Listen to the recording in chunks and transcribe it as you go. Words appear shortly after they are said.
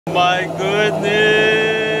My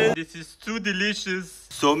goodness, this is too delicious.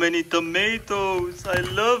 So many tomatoes, I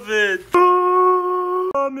love it.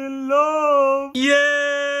 I'm in love.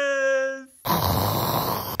 Yes.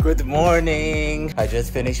 Good morning. I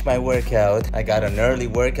just finished my workout. I got an early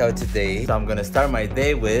workout today, so I'm gonna start my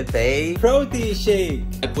day with a protein shake.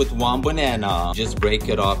 I put one banana, just break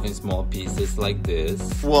it off in small pieces like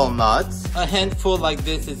this. Walnuts, a handful like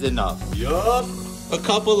this is enough. Yup. A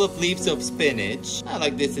couple of leaves of spinach,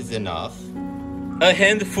 like this is enough. A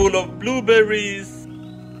handful of blueberries.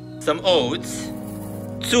 Some oats.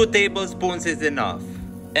 2 tablespoons is enough.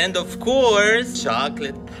 And of course,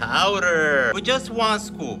 chocolate powder. With just 1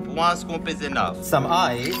 scoop. 1 scoop is enough. Some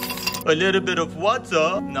ice. A little bit of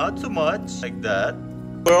water. Not too much. Like that.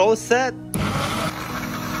 We're all set.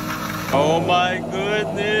 Oh my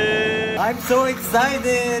goodness. I'm so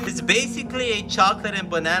excited. It's basically a chocolate and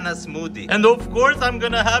banana smoothie. And of course, I'm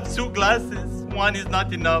gonna have 2 glasses. 1 is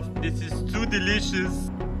not enough. This is too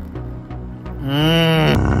delicious.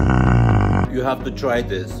 You have to try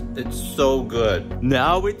this. It's so good.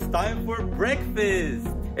 Now it's time for breakfast.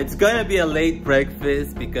 It's gonna be a late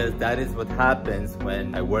breakfast because that is what happens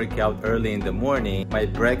when I work out early in the morning. My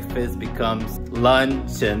breakfast becomes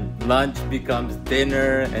lunch, and lunch becomes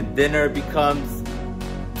dinner, and dinner becomes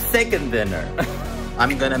second dinner.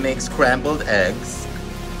 I'm gonna make scrambled eggs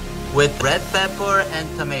with red pepper and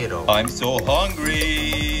tomato. I'm so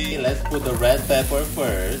hungry. Let's put the red pepper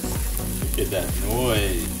first. Look at that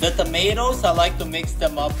noise. The tomatoes, I like to mix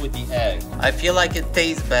them up with the egg. I feel like it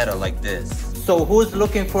tastes better like this. So who's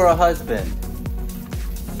looking for a husband?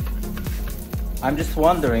 I'm just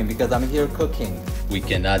wondering because I'm here cooking. We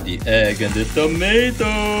can add the egg and the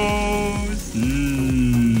tomatoes.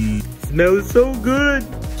 Smells so good.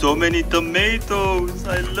 So many tomatoes.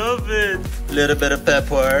 I love it. A little bit of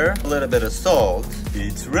pepper, a little bit of salt.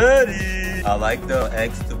 It's ready. I like the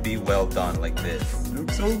eggs to be well done like this.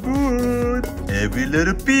 Looks so good. Every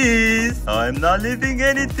little piece. I'm not leaving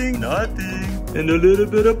anything, nothing. And a little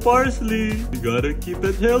bit of parsley. You gotta keep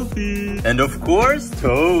it healthy. And of course,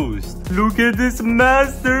 toast. Look at this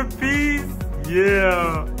masterpiece.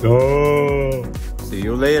 Yeah. Oh. See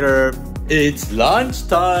you later. It's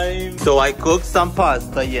lunchtime. So I cooked some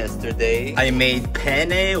pasta yesterday. I made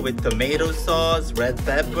penne with tomato sauce, red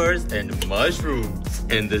peppers, and mushrooms.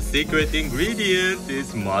 And the secret ingredient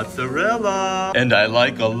is mozzarella. And I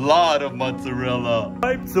like a lot of mozzarella.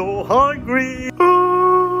 I'm so hungry.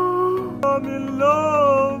 I'm in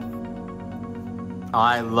love.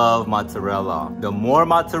 I love mozzarella. The more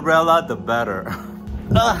mozzarella, the better.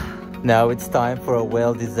 Now it's time for a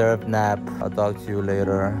well-deserved nap. I'll talk to you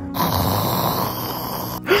later.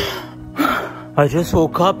 I just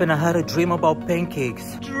woke up and I had a dream about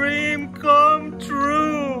pancakes. Dream come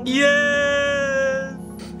true. Yes.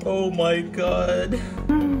 Oh my God.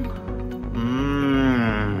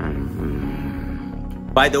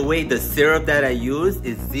 By the way, the syrup that I use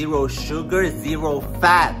is 0 sugar, 0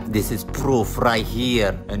 fat. This is proof right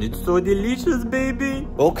here. And it's so delicious, baby.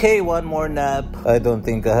 Okay, one more nap. I don't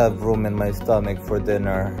think I have room in my stomach for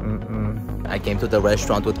dinner. I came to the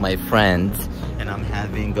restaurant with my friends and I'm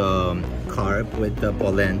having carb with the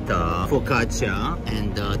polenta, focaccia,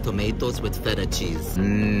 and tomatoes with feta cheese.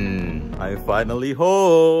 I'm finally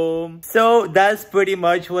home. So that's pretty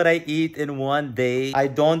much what I eat in one day. I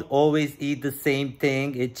don't always eat the same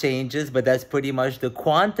thing. It changes, but that's pretty much the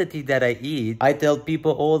quantity that I eat. I tell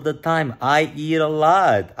people all the time, I eat a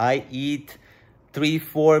lot. I eat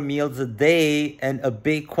 3-4 meals a day and a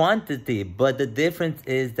big quantity, but the difference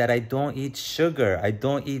is that I don't eat sugar. I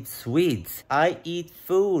don't eat sweets. I eat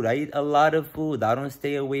food. I eat a lot of food. I don't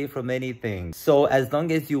stay away from anything. So as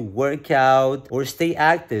long as you work out or stay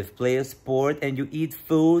active, play a sport, and you eat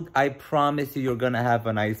food, I promise you're gonna have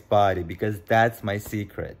a nice body because that's my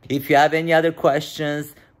secret. If you have any other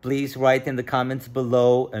questions, please write in the comments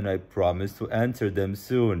below and I promise to answer them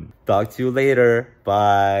soon. Talk to you later.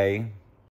 Bye.